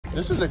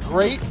This is a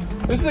great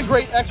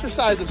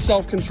exercise of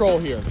self-control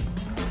here.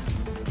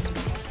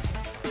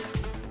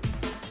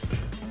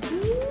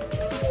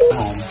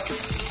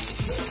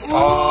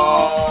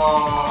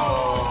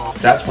 Oh,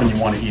 that's when you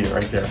want to eat it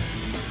right there.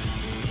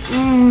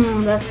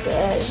 Mmm,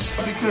 that's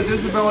good. Because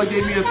Isabella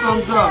gave me a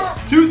thumbs up.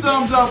 2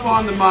 thumbs up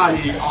on the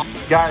mahi.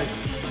 Guys,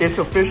 it's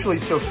officially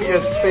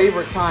Sofia's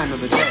favorite time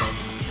of the day.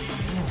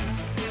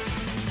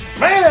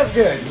 Man, that's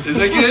good. Is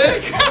it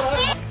good?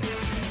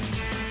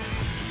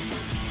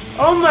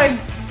 Oh my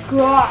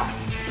god.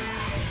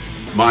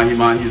 Mahi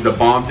Mahi's the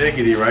bomb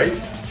diggity, right?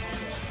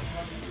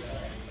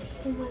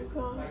 Oh my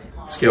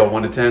god. Scale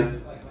 1 to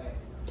 10?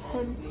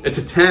 10. It's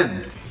a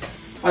 10.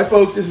 Hi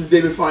folks, this is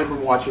David Fine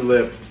from Watch Your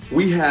Lip.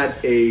 We had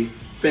a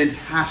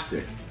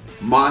fantastic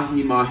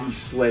Mahi Mahi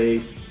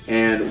sleigh,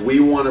 and we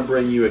want to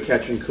bring you a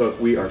catch and cook.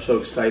 We are so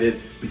excited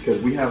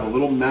because we have a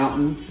little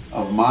mountain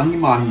of Mahi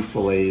Mahi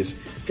fillets.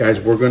 Guys,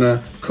 we're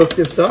gonna cook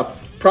this up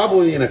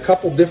probably in a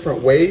couple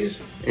different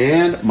ways,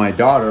 and my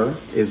daughter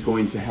is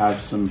going to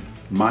have some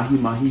Mahi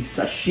Mahi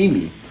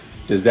Sashimi.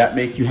 Does that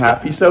make you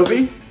happy,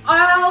 Sophie?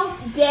 All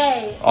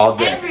day. All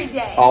day. Every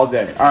day. All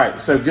day. All right,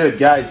 so good.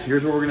 Guys,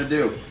 here's what we're gonna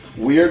do.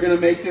 We are gonna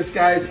make this,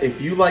 guys.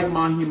 If you like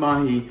Mahi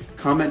Mahi,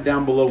 comment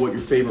down below what your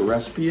favorite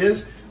recipe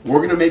is.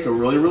 We're gonna make a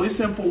really, really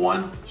simple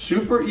one,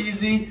 super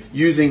easy,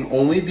 using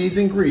only these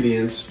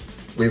ingredients.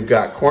 We've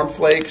got corn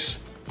flakes,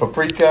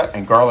 paprika,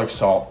 and garlic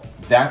salt.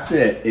 That's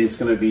it. It's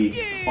gonna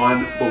be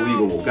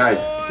unbelievable. Guys,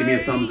 give me a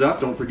thumbs up.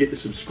 Don't forget to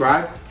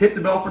subscribe. Hit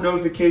the bell for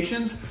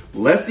notifications.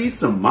 Let's eat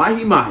some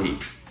Mahi Mahi.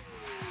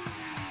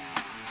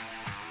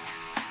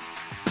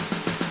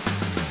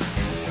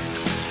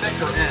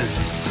 Thicker end.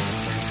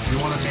 You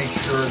want to make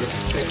sure that the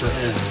thicker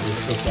end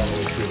is cooked all the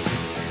way through.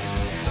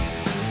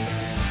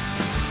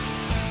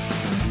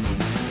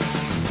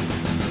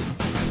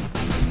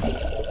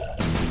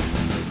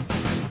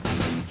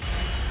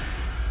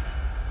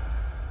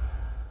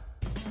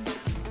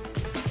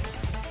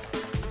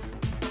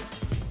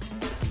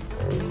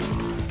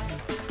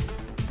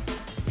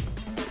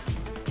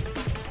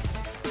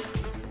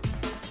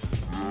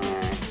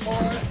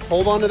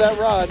 Hold on to that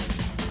rod.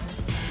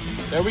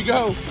 There we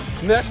go.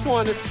 Next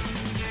one.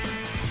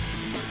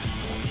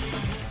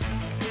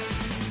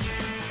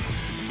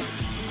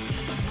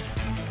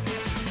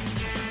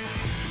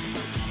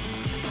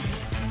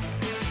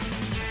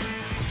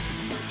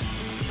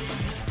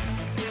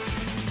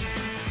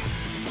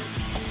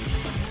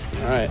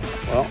 All right,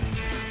 well,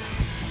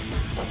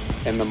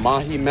 and the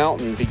Mahi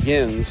Mountain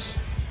begins.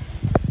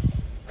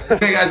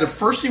 Okay guys, the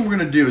first thing we're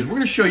gonna do is we're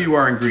gonna show you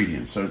our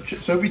ingredients. So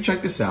Sophie,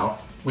 check this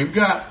out. We've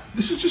got,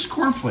 this is just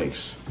corn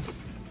flakes.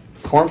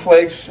 Corn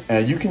flakes,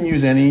 you can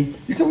use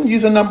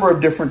a number of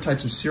different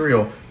types of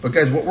cereal. But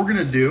guys, what we're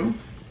gonna do,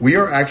 we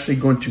are actually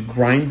going to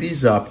grind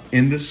these up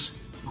in this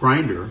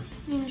grinder.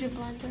 Ninja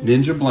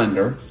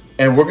blender.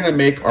 And we're gonna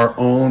make our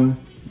own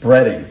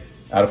breading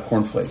out of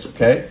corn flakes,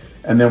 okay?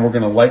 And then we're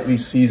gonna lightly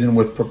season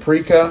with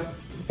paprika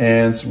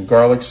and some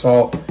garlic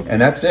salt,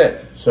 and that's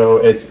it. So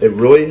it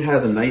really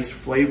has a nice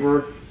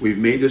flavor. We've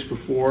made this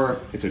before.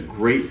 It's a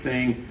great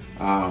thing.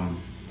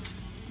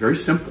 Very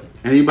simple.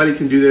 Anybody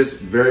can do this,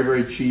 very,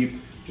 very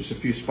cheap, just a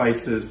few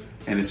spices,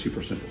 and it's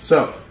super simple.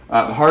 So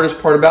the hardest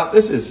part about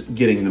this is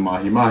getting the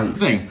Mahi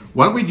Mahi.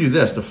 Why don't we do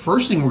this? The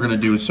first thing we're gonna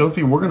do is,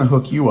 Sophie, we're gonna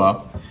hook you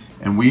up,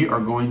 and we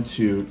are going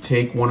to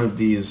take one of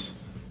these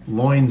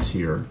loins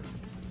here,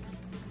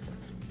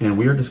 and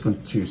we are just going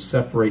to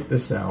separate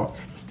this out,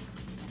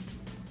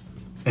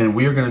 and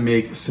we are gonna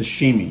make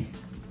sashimi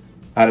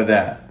out of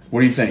that.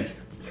 What do you think?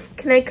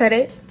 Can I cut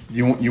it?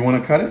 You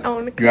want to cut it? I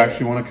want to cut it. You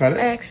actually want to cut it?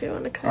 I actually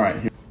want to cut it. All right.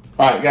 Here.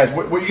 All right, guys,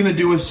 what you're gonna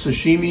do with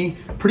sashimi,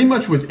 pretty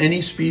much with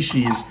any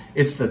species,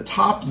 it's the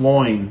top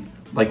loin,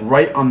 like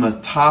right on the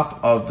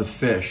top of the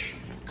fish,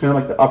 kind of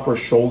like the upper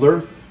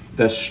shoulder.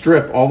 The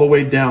strip all the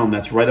way down,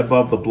 that's right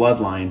above the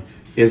bloodline,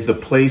 is the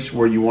place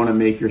where you wanna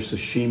make your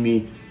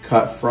sashimi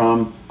cut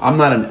from. I'm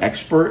not an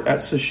expert at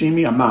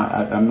sashimi.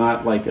 I'm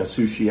not like a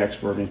sushi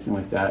expert or anything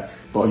like that,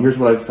 but here's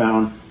what I've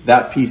found.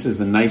 That piece is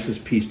the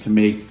nicest piece to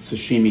make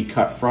sashimi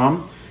cut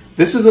from.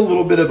 This is a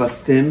little bit of a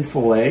thin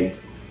fillet,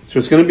 so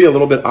it's gonna be a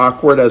little bit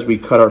awkward as we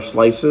cut our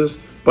slices,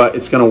 but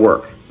it's gonna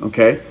work,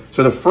 okay?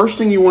 So the first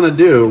thing you wanna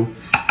do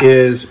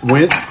is,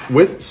 with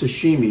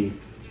sashimi,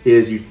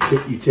 is you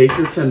take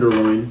your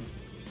tenderloin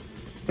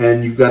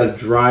and you've gotta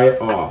dry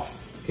it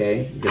off,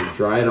 okay? You gotta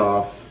dry it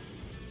off,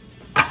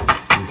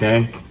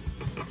 okay?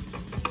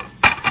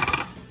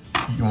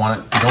 You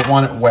don't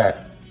want it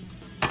wet,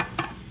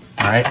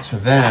 all right? So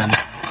then,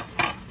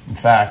 in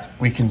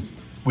fact, we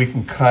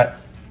can cut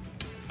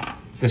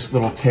this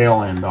little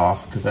tail end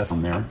off because that's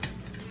on there. All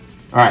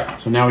right,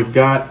 so now we've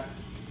got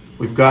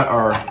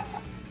our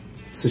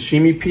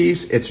sashimi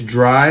piece. It's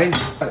dry.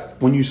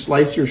 When you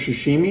slice your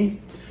sashimi,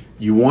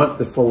 you want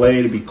the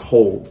fillet to be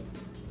cold.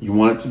 You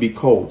want it to be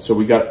cold. So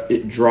we got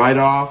it dried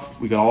off.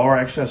 We got all our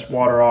excess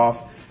water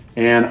off,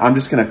 and I'm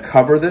just gonna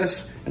cover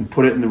this and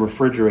put it in the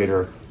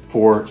refrigerator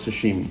for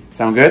sashimi.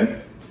 Sound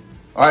good?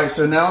 All right,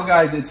 so now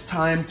guys, it's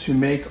time to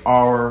make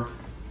our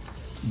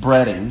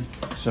breading.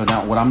 So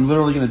now what I'm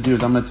literally gonna do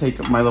is I'm gonna take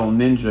my little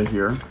Ninja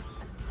here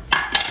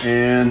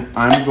and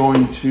I'm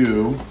going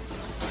to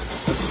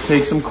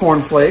take some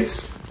Corn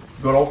Flakes,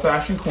 good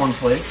old-fashioned Corn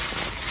Flakes,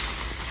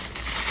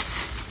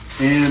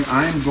 and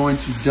I'm going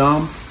to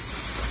dump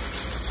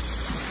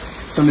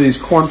some of these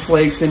Corn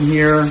Flakes in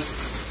here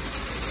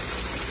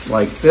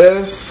like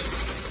this.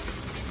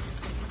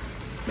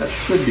 That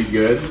should be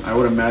good. I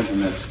would imagine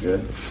that's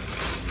good.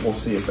 We'll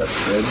see if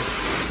that's good.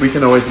 We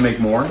can always make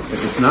more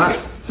if it's not.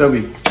 So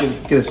we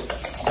get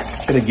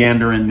a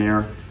gander in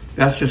there.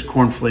 That's just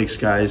Corn Flakes,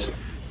 guys.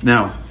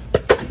 Now,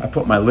 I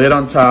put my lid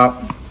on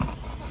top,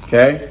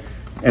 okay?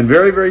 And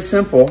very, very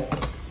simple.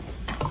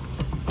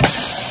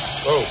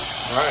 Oh,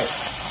 all right.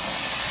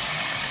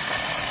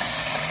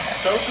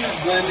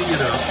 Sophie's blending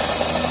it up.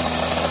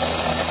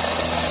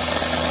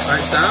 All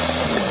right, stop.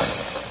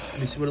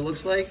 Let me see what it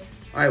looks like.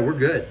 All right, we're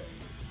good.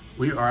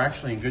 We are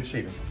actually in good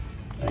shape.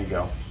 There you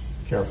go.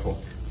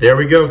 Careful. There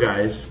we go,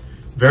 guys.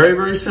 Very,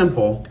 very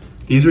simple.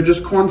 These are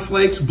just Corn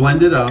Flakes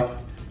blended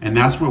up, and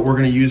that's what we're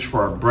gonna use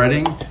for our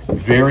breading.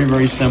 Very,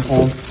 very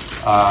simple.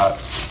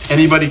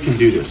 Anybody can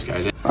do this,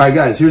 guys. All right,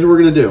 guys, here's what we're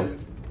gonna do.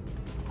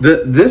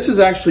 This is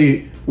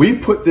actually, we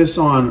put this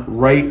on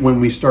right when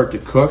we start to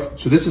cook,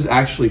 so this is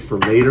actually for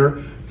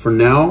later. For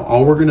now,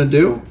 all we're gonna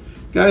do,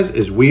 guys,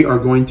 is we are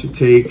going to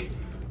take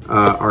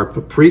our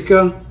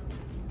paprika,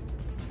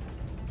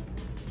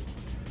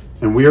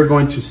 and we are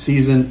going to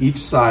season each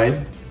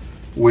side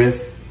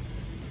with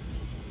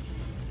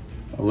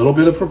a little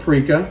bit of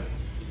paprika,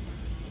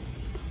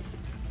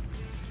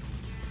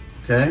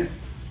 okay?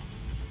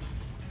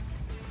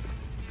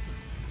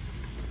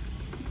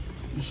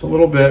 Just a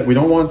little bit. We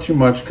don't want too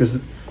much because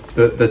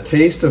the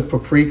taste of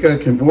paprika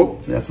can,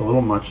 whoop, that's a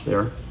little much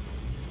there.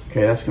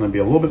 Okay, that's gonna be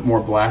a little bit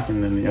more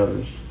blackened than the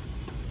others.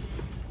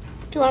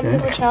 Do you want Okay.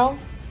 paper towel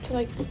to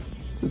like?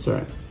 That's all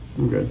right,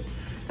 I'm good.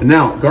 And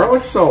now,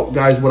 garlic salt,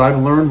 guys, what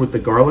I've learned with the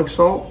garlic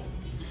salt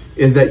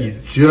is that you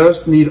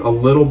just need a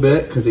little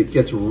bit because it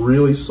gets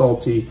really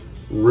salty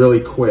really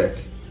quick.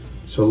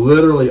 So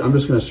literally, I'm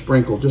just gonna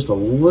sprinkle just a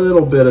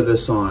little bit of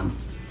this on.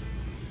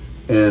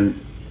 And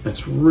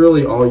that's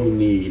really all you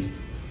need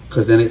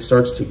because then it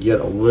starts to get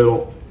a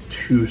little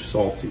too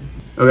salty.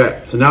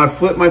 Okay, so now I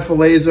flip my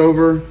fillets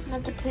over.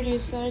 Not the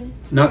prettiest side.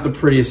 Not the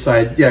prettiest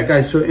side. Yeah,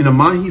 guys, so in a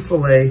Mahi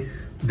fillet,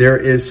 there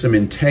is some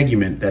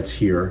integument that's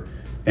here.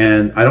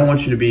 And I don't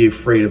want you to be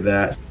afraid of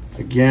that.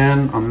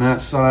 Again, on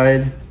that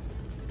side,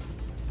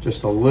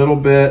 just a little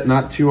bit,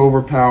 not too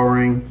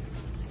overpowering.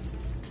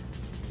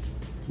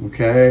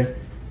 Okay,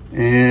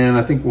 and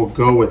I think we'll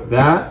go with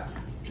that.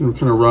 Can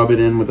kind of rub it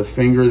in with a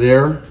finger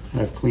there. I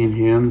have clean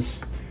hands.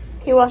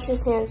 He washed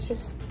his hands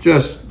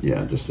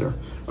Yeah, just there.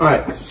 All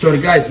right, so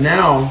guys,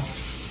 now,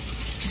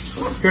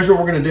 here's what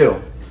we're gonna do.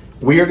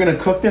 We are gonna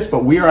cook this,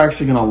 but we are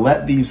actually gonna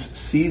let these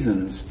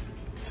seasons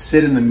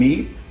sit in the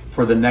meat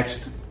for the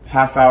next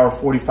half hour,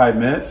 45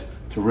 minutes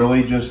to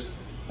really just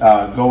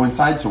go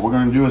inside. So what we're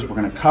gonna do is we're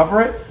gonna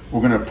cover it,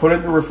 we're gonna put it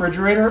in the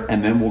refrigerator,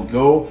 and then we'll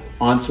go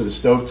onto the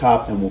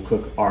stovetop and we'll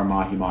cook our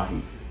Mahi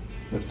Mahi.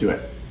 Let's do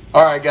it.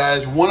 All right,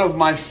 guys, one of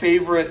my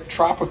favorite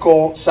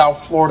tropical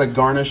South Florida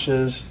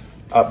garnishes,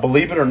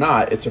 believe it or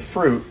not, it's a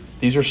fruit.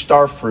 These are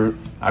star fruit.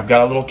 I've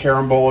got a little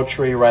carambola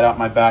tree right out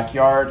my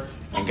backyard.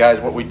 And guys,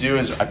 what we do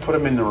is I put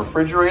them in the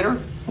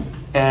refrigerator,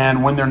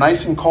 and when they're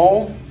nice and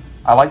cold,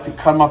 I like to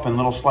cut them up in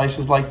little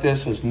slices like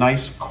this as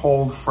nice,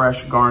 cold,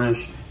 fresh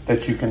garnish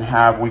that you can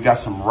have. We got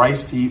some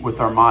rice to eat with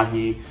our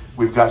mahi.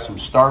 We've got some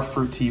star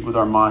fruit to eat with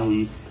our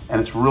mahi. And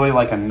it's really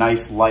like a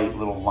nice, light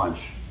little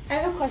lunch. I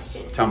have a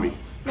question. Tell me.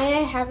 May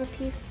I have a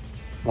piece?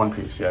 One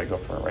piece, yeah, go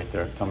for it right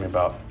there. Tell me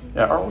about,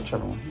 yeah, or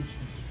whichever one.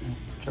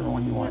 Whichever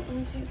one you want.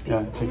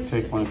 Yeah,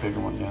 take one, a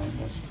bigger one, yeah.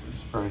 That's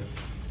very,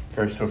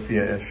 very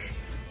Sofia-ish.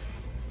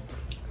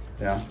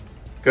 Yeah.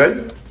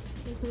 Good?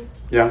 Mm-hmm.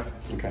 Yeah?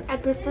 Okay. I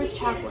prefer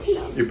chocolate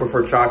though. You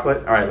prefer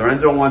chocolate? All right,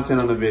 Lorenzo wants in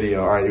on the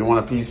video. All right, you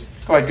want a piece?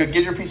 Go ahead,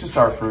 get your piece of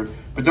star fruit,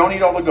 but don't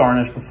eat all the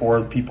garnish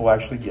before people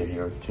actually get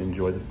here to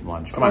enjoy the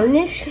lunch. Come on.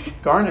 Garnish?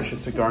 Garnish,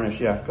 it's a garnish,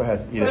 yeah, go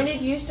ahead. When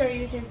did you start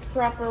using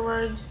proper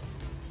words?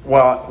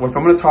 Well, if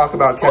I'm gonna talk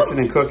about catching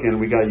and cooking,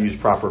 we gotta use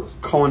proper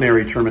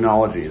culinary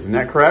terminology. Isn't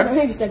that correct? I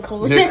think you said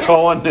culinary.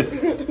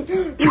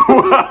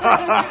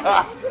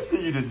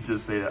 You didn't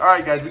just say that. All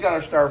right, guys, we got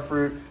our star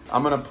fruit.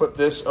 I'm gonna put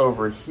this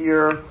over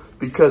here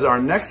because our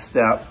next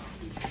step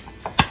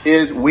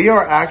is we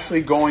are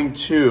actually going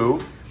to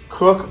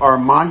cook our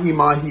Mahi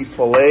Mahi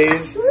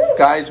fillets.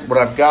 Guys, what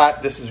I've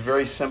got, this is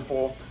very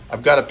simple.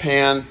 I've got a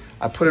pan,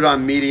 I put it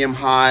on medium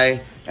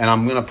high, and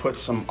I'm gonna put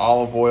some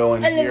olive oil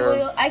in here.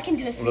 Oil. I can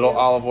do it for a little you.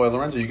 olive oil.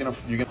 Lorenzo, you're gonna.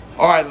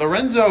 All right,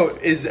 Lorenzo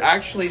is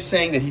actually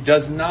saying that he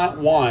does not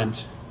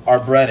want our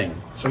breading.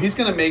 So he's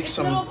gonna make It's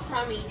a little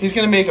crummy. He's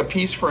gonna make a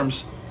piece for him.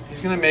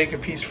 He's gonna make a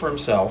piece for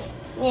himself.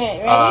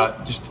 Yeah,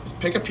 ready? Just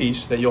pick a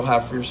piece that you'll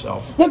have for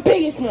yourself. The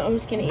biggest, no, I'm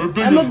just kidding. I'm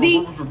gonna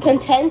be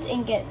content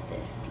and get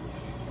this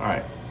piece. All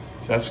right,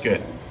 so that's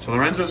good. So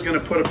Lorenzo's gonna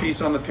put a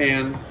piece on the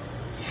pan.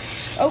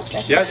 Oh,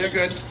 that's Yeah, you're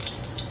good.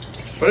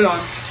 Put it on.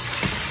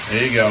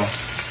 There you go.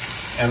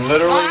 And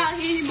literally,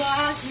 Mahi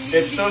Mahi.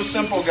 it's so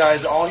simple,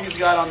 guys. All he's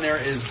got on there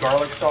is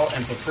garlic salt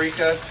and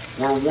paprika.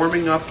 We're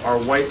warming up our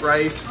white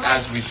rice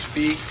as we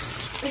speak.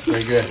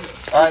 Very good.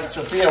 All right,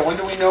 Sophia, when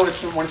do we know when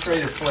it's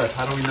ready to flip?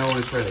 How do we know when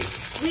it's ready?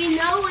 We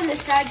know when the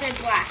sides are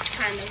black,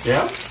 kind of.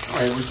 Yeah? All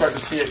right, we start to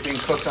see it being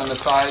cooked on the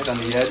sides, on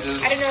the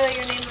edges. I didn't know that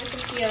your name was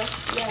Sofia.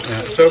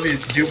 Yeah. Sophie,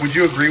 would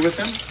you agree with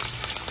him?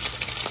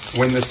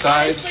 When the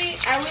sides... Honestly,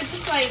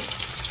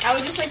 I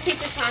would just take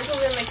the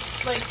tonsils and like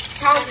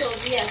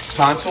Tonsils, yeah.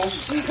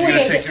 Tonsils? You're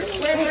gonna take your...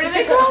 Wait, what are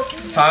they called?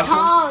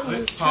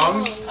 Tonsils?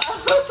 Tongs.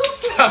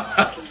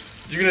 Tongs?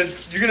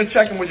 You're gonna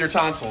check them with your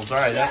tonsils. All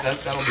right,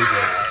 that'll be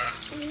good.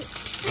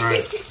 All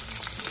right.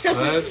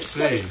 Let's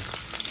see.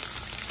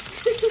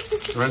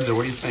 Lorenzo,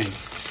 what do you think?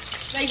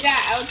 Like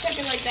that. I would check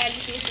it like that to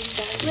see if it's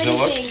done.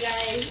 What do you think,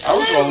 guys? I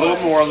would go a little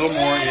more,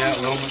 yeah,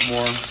 a little bit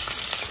more. A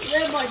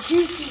little more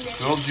juiciness.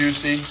 A little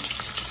juicy.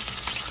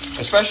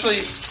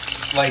 Especially,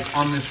 like,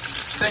 on this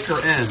thicker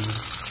end,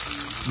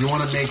 you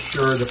want to make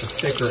sure that the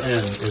thicker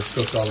end is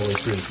cooked all the way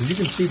through. Because you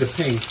can see the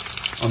pink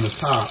on the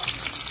top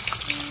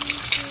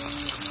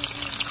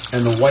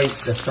and the white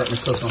that's starting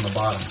to cook on the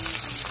bottom.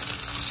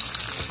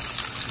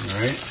 All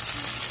right.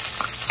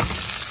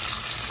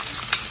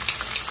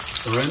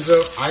 Lorenzo,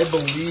 I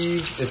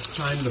believe it's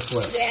time to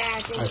flip. Yeah,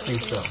 I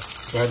think so.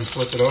 Go ahead and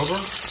flip it over.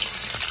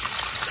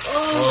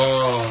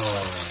 Oh.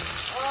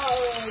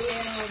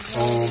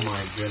 Yeah. Oh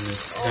my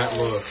goodness. That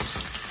looks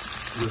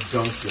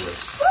redunculous.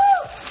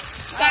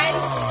 Guys.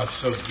 Oh, it's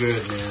so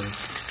good, man.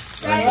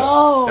 Guys.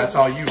 Lorenzo, that's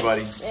all you,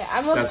 buddy. Yeah,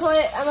 I'm gonna put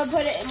it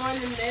more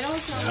in the middle,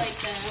 so like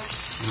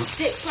the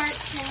thick part.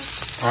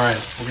 All right,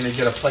 we're gonna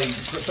get a plate.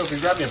 Sophie,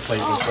 grab me a plate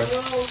real quick.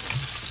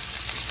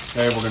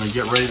 Okay, we're gonna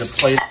get ready to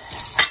plate.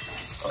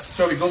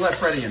 Sophie, go let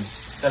Freddie in.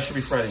 That should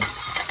be Freddie.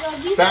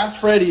 Fast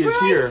Freddie is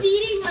here.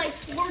 Feeding like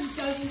 4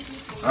 dozen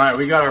people. All right,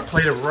 we got our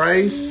plate of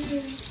rice.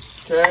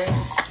 Okay,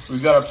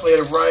 we've got our plate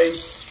of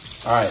rice.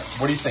 All right,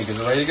 what do you think? Is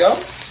it ready to go?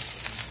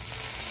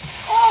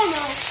 Oh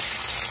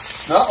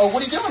no. No? Oh,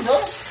 what are you doing, bro?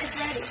 It's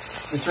ready.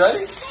 It's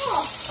ready?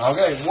 Oh.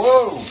 Okay,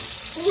 whoa.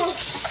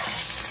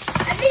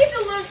 I think it's a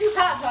little too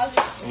hot,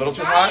 Bobby. A little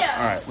too hot?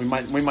 All right,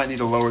 we might need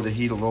to lower the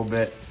heat a little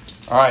bit.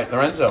 All right,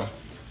 Lorenzo,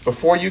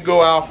 before you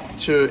go out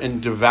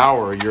and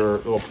devour your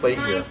little plate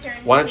here,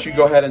 why don't you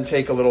go ahead and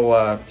take a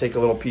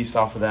little piece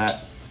off of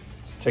that,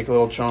 take a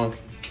little chunk,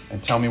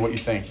 and tell me what you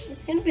think.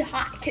 It's gonna be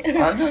hot.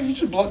 I know, you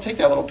should take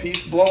that little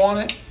piece, blow on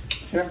it.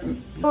 Here.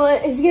 Oh,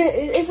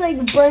 it's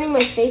like burning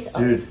my face off.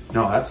 Dude,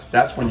 no,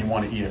 that's when you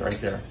want to eat it right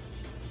there.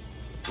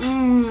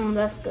 Mmm,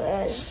 that's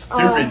good.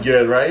 Stupid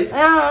good, right?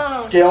 Oh.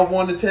 Scale of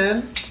 1 to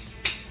 10?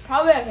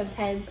 Probably like a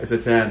 10. It's a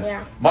 10.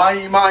 Yeah.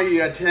 Mahi Mahi,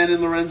 a 10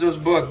 in Lorenzo's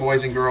book,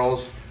 boys and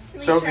girls.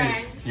 Sophie,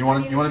 try. you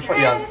want to try?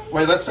 Yeah.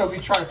 Wait, let's Sophie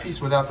try a piece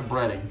without the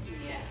breading.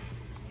 Yeah.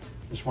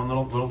 Just one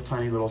little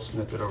tiny little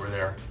snippet over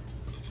there.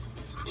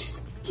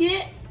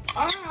 Get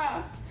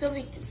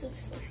Sophie.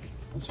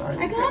 That's all right.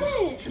 I got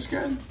it. She's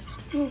good.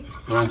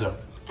 Lorenzo.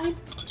 I got it.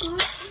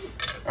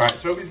 All right,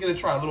 Sophie's gonna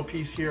try a little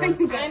piece here I'm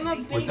a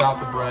big without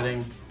the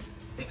breading.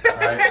 All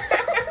right.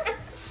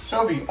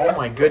 Sophie, oh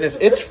my goodness,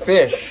 it's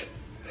fish.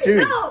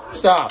 Dude, No.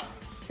 stop.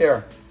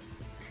 Here.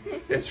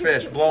 It's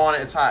fish. Blow on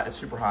it. It's hot. It's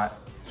super hot.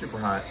 Super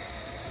hot.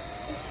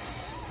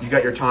 You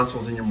got your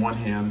tonsils in your one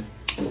hand.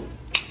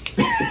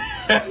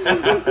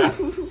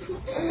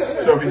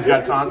 Sophie's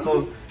got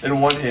tonsils in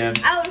one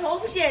hand. I would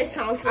hope she has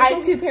tonsils. I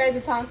have 2 pairs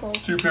of tonsils.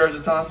 2 pairs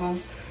of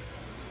tonsils.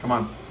 Come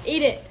on.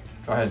 Eat it.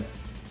 Go ahead.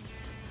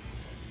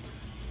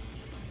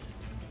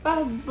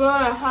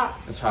 Hot.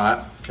 It's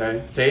hot.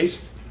 Okay.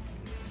 Taste.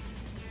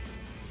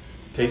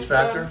 Taste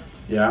factor.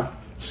 Yeah.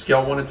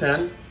 Scale 1 to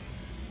 10.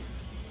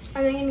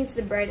 I think it needs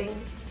the breading.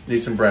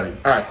 Need some breading.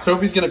 All right,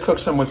 Sophie's gonna cook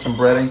some with some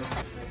breading.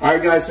 All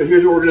right, guys, so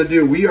here's what we're gonna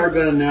do. We are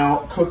gonna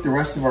now cook the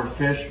rest of our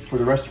fish for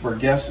the rest of our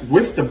guests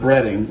with the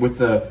breading, with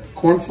the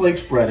Corn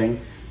Flakes breading.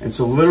 And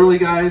so literally,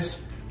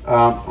 guys,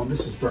 oh,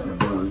 this is starting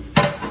to burn.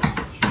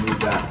 Just move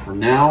that for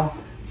now.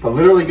 But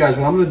literally, guys,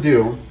 what I'm gonna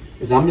do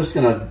is I'm just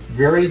gonna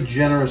very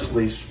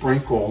generously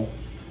sprinkle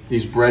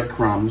these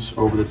breadcrumbs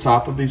over the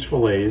top of these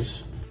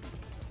fillets,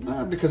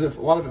 because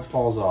a lot of it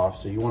falls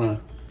off, so you wanna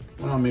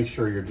make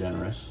sure you're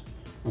generous.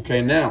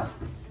 Okay, now,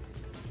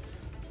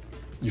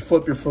 you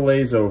flip your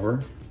fillets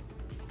over.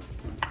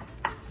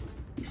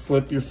 You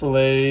flip your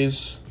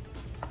fillets,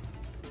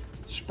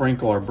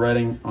 sprinkle our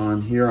breading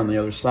on here on the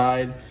other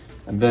side,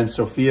 and then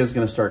Sophia's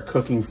gonna start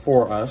cooking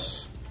for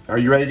us. Are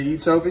you ready to eat,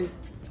 Sophie?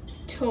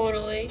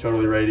 Totally.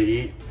 Totally ready to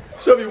eat.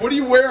 Sophie, what are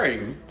you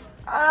wearing?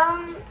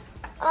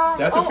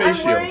 That's a face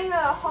shield. I'm wearing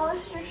a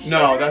Hollister shirt.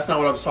 No, that's not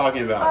what I was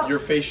talking about. Your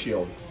face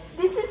shield.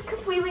 This is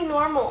completely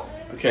normal.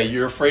 Okay,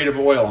 you're afraid of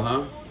oil,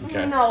 huh?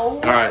 Okay. No.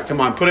 All right, come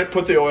on,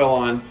 put the oil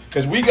on,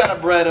 because we gotta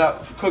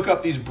cook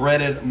up these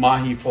breaded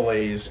mahi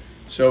fillets.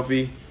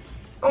 Sophie.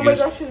 Oh my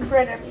gosh, there's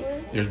bread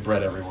everywhere. There's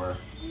bread everywhere.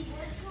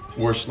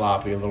 We're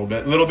sloppy a little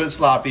bit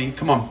sloppy.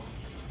 Come on.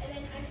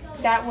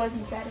 That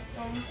wasn't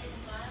satisfying.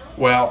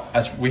 Well,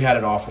 we had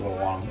it off a little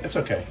long. It's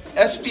okay.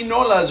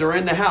 Espinolas are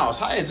in the house.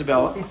 Hi,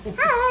 Isabella.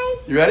 Hi.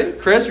 You ready?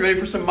 Chris, you ready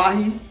for some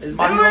mahi?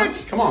 Mahi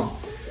lunch? Come on. All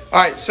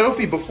right,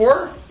 Sophie,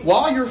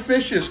 while your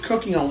fish is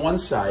cooking on one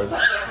side,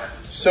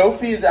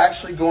 Sophie is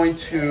actually going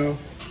to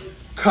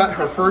cut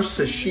her first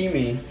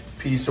sashimi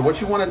piece. So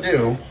what you want to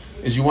do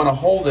is you want to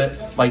hold it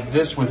like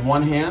this with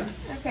one hand,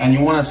 and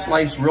you want to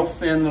slice real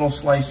thin little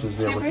slices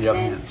there with the other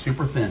hand.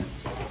 Super thin.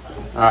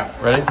 All right,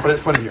 ready? Put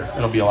it here.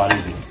 It'll be a lot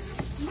easier.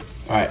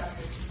 All right.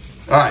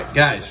 All right,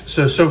 guys.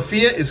 So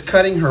Sophia is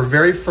cutting her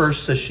very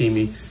first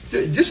sashimi.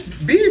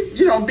 Just be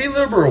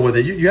liberal with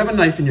it. You have a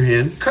knife in your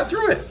hand. Cut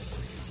through it.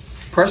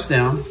 Press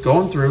down.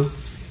 Going through.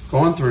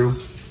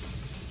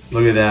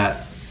 Look at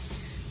that.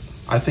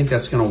 I think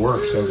that's gonna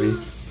work, Sophie.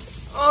 Okay.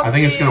 I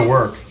think it's gonna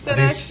work. That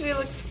actually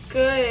looks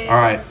good. All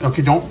right.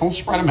 Okay. Don't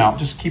spread them out.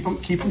 Just keep them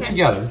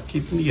together.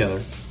 Keep them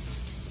together.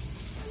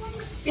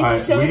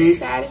 It's so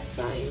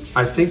satisfying.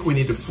 I think we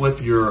need to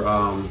flip your.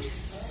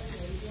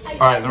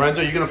 All right,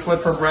 Lorenzo, you gonna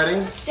flip her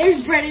breading?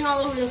 There's breading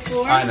all over the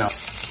floor. I know.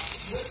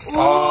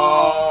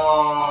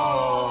 Oh,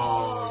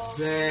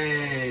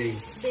 dang.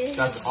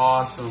 That's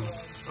awesome.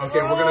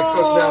 Okay, we're gonna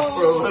cook that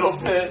for a little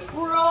bit.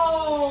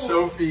 Bro.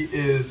 Sophie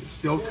is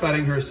still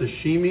cutting her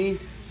sashimi,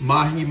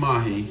 mahi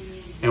mahi,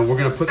 and we're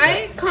gonna put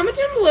that. Comment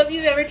down below if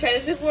you've ever tried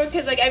this before,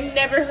 because like I've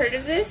never heard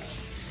of this.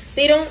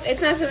 It's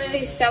not something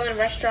they sell in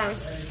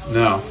restaurants.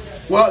 No.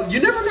 Well, you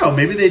never know.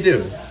 Maybe they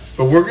do.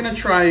 But we're gonna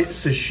try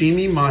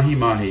sashimi mahi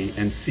mahi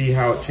and see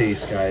how it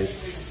tastes, guys,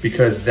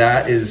 because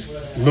that is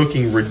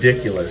looking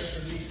ridiculous.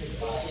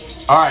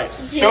 All right,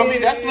 Sophie,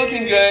 that's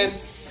looking good.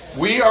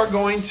 We are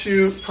going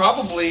to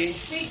probably.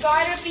 We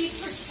gotta be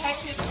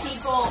protective,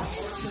 people.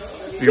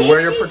 You wear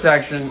your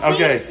protection.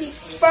 Okay.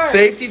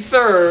 Safety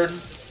third.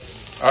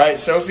 All right,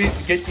 Sophie,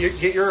 get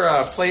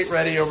your plate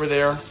ready over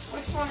there.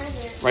 Which one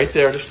is it? Right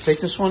there. Just take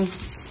this one.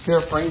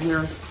 Here, right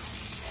here.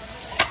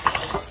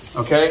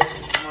 Okay.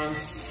 Come on.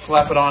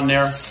 Slap it on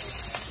there.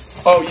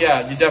 Oh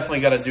yeah, you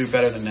definitely got to do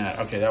better than that.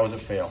 Okay, that was a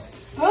fail.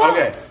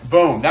 Okay,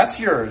 boom. That's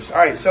yours. All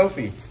right,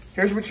 Sophie.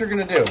 Here's what you're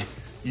gonna do.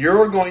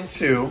 You're going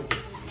to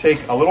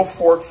take a little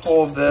fork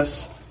full of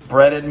this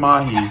breaded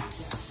mahi,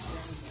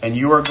 and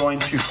you are going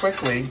to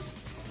quickly.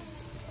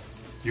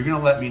 You're gonna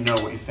let me know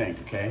what you think.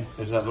 Okay?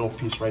 There's that little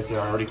piece right there.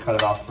 I already cut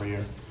it off for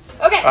you.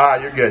 Okay. Ah,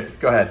 you're good.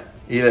 Go ahead.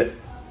 Eat it.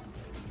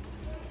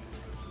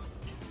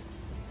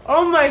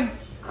 Oh my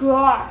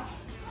god.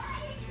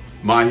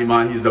 Mahi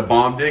Mahi's the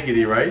bomb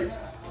diggity, right?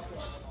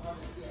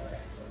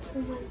 Oh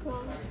my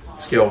god.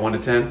 Scale 1 to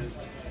 10?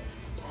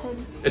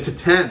 10. It's a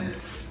 10.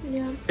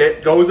 Yeah.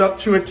 It goes up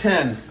to a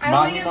 10. I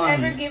don't think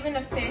I've ever given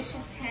a fish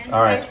a 10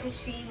 All right.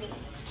 sashimi.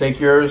 Take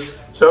yours.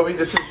 Sophie,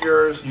 this is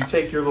yours. You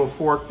take your little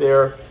fork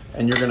there,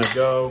 and you're going to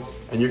go,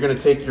 and you're going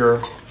to take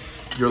your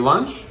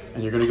lunch,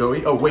 and you're going to go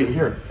eat. Oh, wait,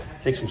 here.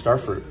 Take some star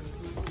fruit.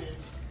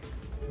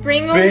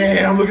 Bring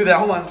Bam! Look at that.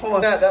 Hold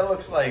on. That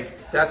looks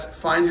like, that's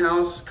Fine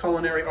House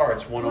Culinary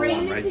Arts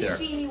 101 right there.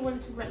 sashimi when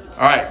it's ready. All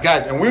right,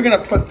 guys, and we're going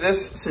to put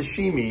this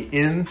sashimi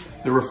in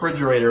the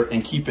refrigerator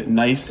and keep it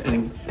nice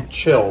and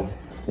chilled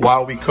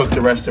while we cook the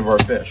rest of our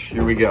fish.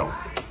 Here we go.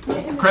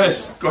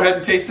 Chris, go ahead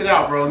and taste it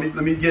out, bro. Let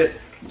me get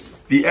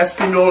the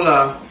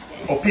Espinola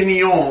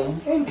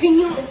Opinion.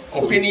 Opinion.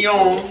 All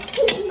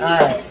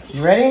right,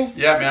 you ready?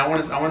 Yeah, man. I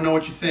want to know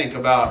what you think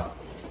about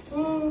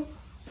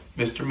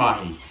Mr.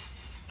 Mahi.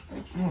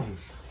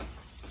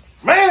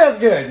 Man, that's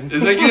good.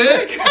 Is it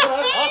good?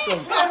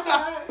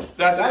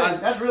 That's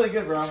awesome. That's really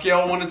good, bro.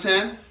 Scale 1 to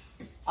 10.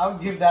 I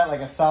would give that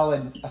like a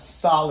solid 9.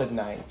 Solid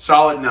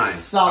 9.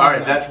 Solid All right,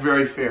 9. that's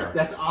very fair.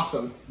 That's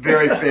awesome.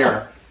 Very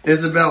fair.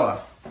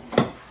 Isabella.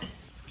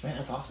 Man,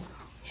 that's awesome.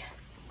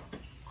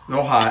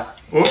 No hot.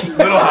 Oops,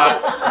 little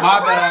hot. My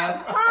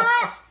bad.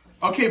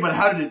 Okay, but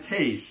how did it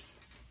taste?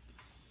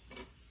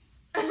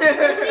 She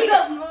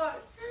got more.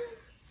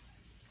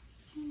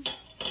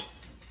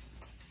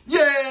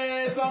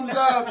 Yay! Thumbs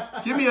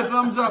up. Give me a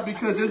thumbs up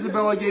because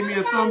Isabella gave me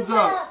a thumbs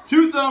up.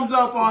 2 thumbs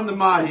up on the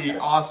mahi.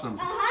 Awesome.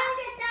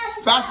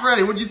 Fast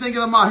Freddy, what did you think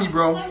of the mahi,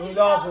 bro? It was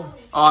awesome.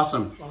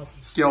 Awesome.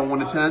 Scale 1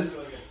 to 10.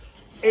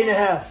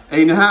 8.5.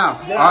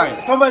 8.5. All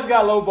right. Somebody's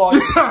got a low ball.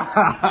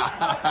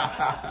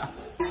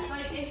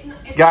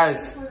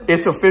 Guys,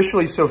 it's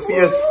officially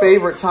Sophia's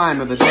favorite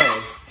time of the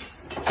day.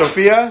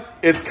 Sophia,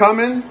 it's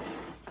coming.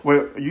 Wait,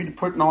 are you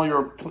putting all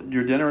your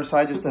dinner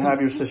aside just to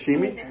have your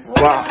sashimi?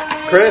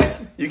 Wow.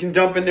 Chris, you can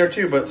jump in there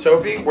too, but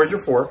Sophie, where's your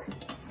fork?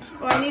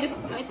 Well,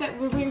 I thought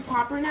we're being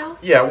proper now.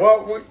 Yeah,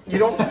 well, you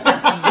don't...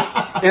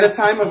 In a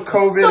time of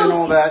COVID and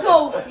all that...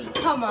 Sophie,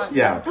 come on.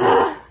 Yeah.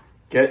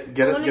 Get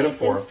a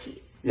fork.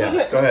 Yeah,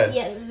 go ahead.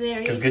 Yeah,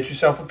 very. Get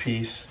yourself a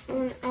piece. I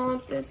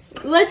want this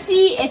one. Let's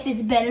see if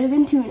it's better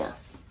than tuna.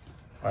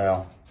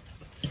 Well...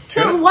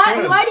 So why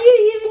do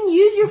you even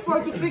use your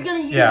fork if you're gonna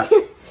use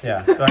it?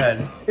 Yeah, go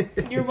ahead.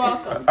 You're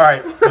welcome. All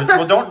right.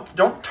 Well,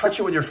 don't touch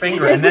it with your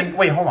finger and then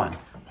wait. Hold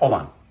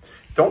on.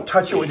 Don't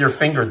touch it with your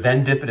finger,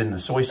 then dip it in the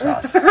soy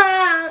sauce.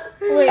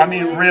 Wait, I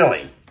mean,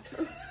 really.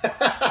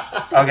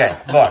 Okay.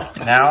 Look.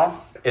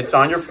 Now it's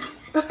on your.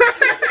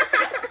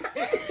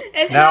 And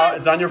Now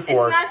it's on your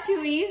fork. It's not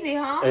too easy,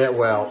 huh?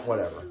 Well,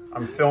 whatever.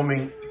 I'm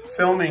filming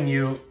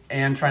you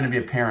and trying to be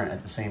a parent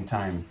at the same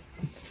time.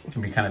 It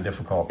can be kind of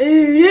difficult.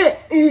 Eat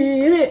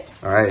it.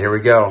 All right, here we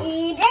go.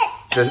 Eat it.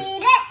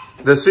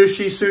 The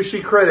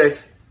sushi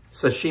critic,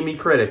 sashimi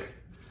critic.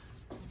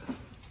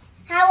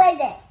 How is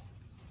it?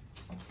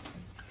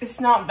 It's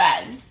not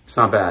bad. It's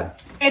not bad.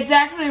 It's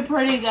actually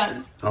pretty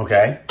good.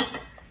 Okay.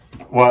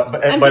 Well,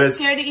 but I'm it's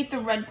scared to eat the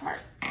red part.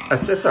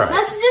 It's all right.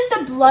 That's just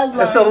a bloodline.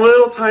 That's a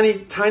little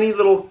tiny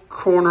little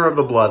corner of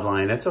the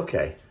bloodline. That's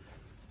okay.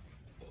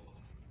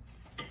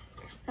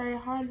 It's very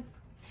hard.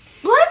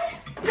 What?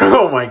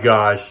 Oh my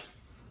gosh.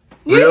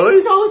 You're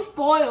Really? so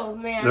spoiled,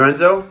 man.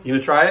 Lorenzo, you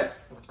gonna try it?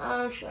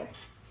 Sure.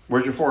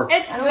 Where's your fork?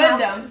 It's good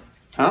though.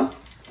 Huh?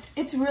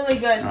 It's really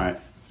good. All right.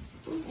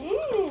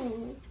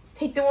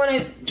 Take the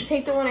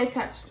one I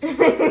touched. All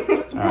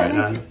right,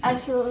 none.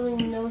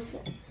 Absolutely no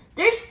sense.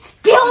 There's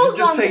scales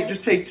on it.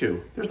 Just take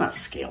two. There's not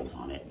scales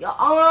on it.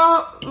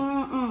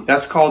 Mm-mm.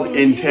 That's called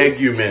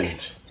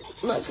integument.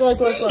 Look. Can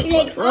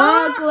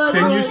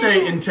Can you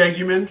say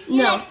integument?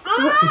 No.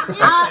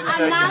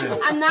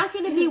 I'm not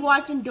gonna be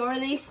watching Dora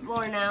the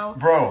Explorer now.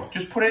 Bro,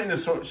 just put it in the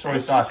soy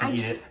sauce and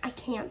eat it. I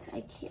can't.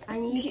 I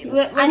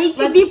need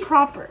to be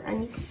proper.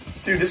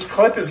 Dude, this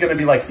clip is gonna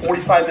be like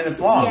 45 minutes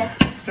long. Yes.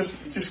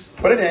 Just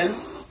put it in.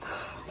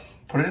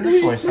 Put it in the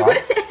soy sauce.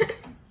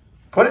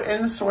 Put it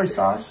in the soy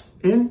sauce.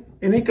 In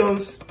it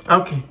goes.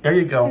 Okay, there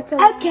you go.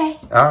 Okay.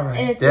 All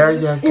right, there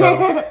you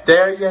go.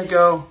 There you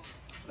go.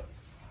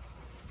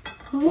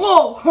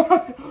 Whoa!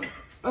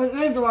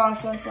 There's a lot of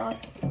soy sauce.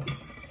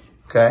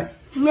 Okay.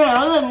 No,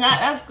 other than that,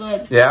 that's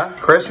good. Yeah,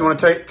 Chris, you want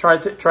to try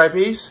a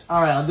piece?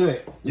 All right, I'll do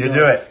it. You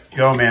do it.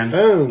 Go, man.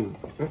 Boom.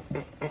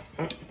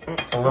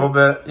 It's a little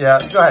bit. Yeah,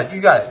 go ahead.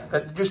 You got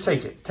it. Just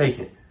take it. Take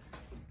it.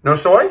 No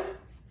soy?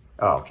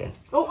 Oh, okay.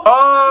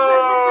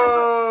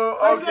 Oh,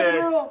 okay.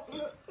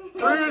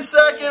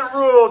 3-second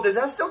rule. Does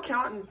that still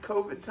count in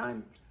COVID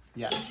time?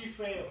 Yeah. Sushi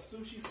fail.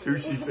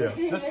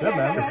 That's good,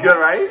 man. It's good,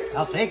 right?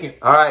 I'll take it.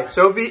 All right,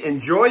 Sophie,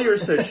 enjoy your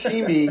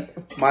sashimi,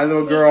 my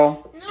little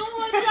girl. No,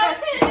 I'm not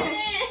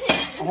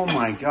it. Oh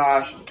my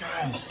gosh,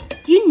 guys.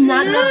 Do you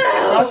not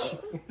know?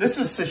 This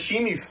is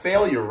sashimi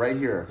failure right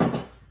here.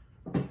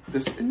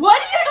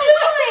 What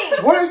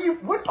are you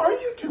doing? What are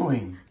you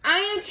doing? I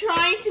am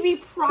trying to be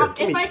prompt.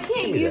 If I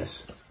can't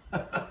use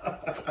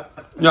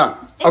Yeah.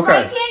 If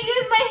I can't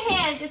use my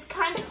hands, it's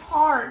kind of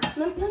hard.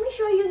 Let me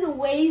show you the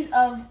ways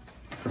of...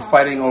 We're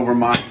fighting over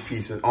my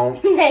pieces. Oh.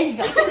 There you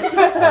go.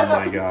 Oh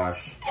my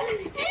gosh.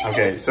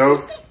 Okay,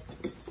 so...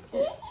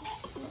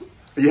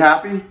 Are you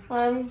happy?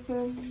 Are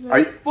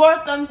you... 4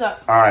 thumbs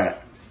up. All right.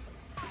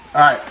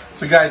 All right.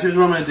 So guys, here's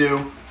what I'm gonna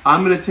do.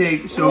 I'm gonna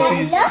take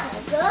Sophie's.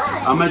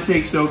 I'm gonna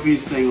take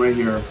Sophie's thing right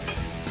here,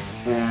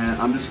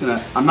 and I'm just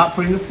gonna. I'm not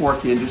putting the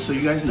fork in, just so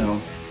you guys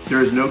know.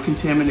 There is no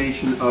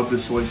contamination of the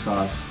soy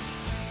sauce,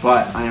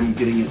 but I am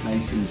getting it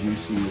nice and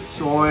juicy with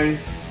soy,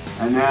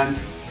 and then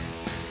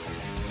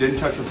didn't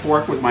touch the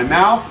fork with my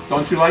mouth.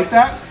 Don't you like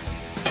that?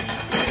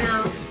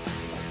 No.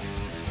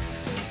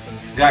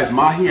 Guys,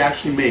 Mahi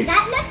actually makes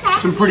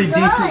some pretty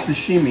decent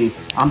sashimi.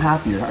 I'm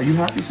happy. Are you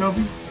happy,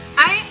 Sophie?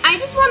 I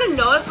just want to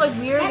know if like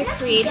we are the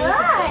creators of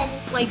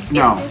this. Like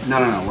No,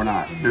 we're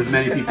not. There's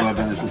many people that have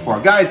done this before.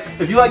 Guys,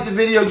 if you liked the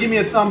video, give me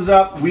a thumbs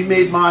up. We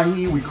made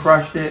Mahi. We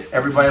crushed it.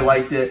 Everybody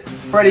liked it.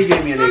 Freddie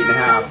gave me an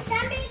 8.5.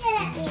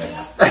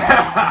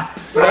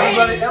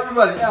 But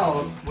everybody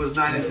else was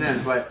 9 and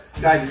 10. But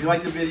guys, if you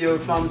liked the video,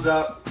 thumbs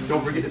up.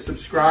 Don't forget to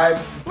subscribe.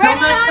 Till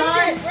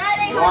next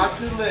time, watch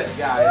and live,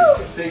 guys.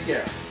 Take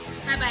care.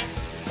 Bye-bye.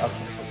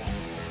 Okay.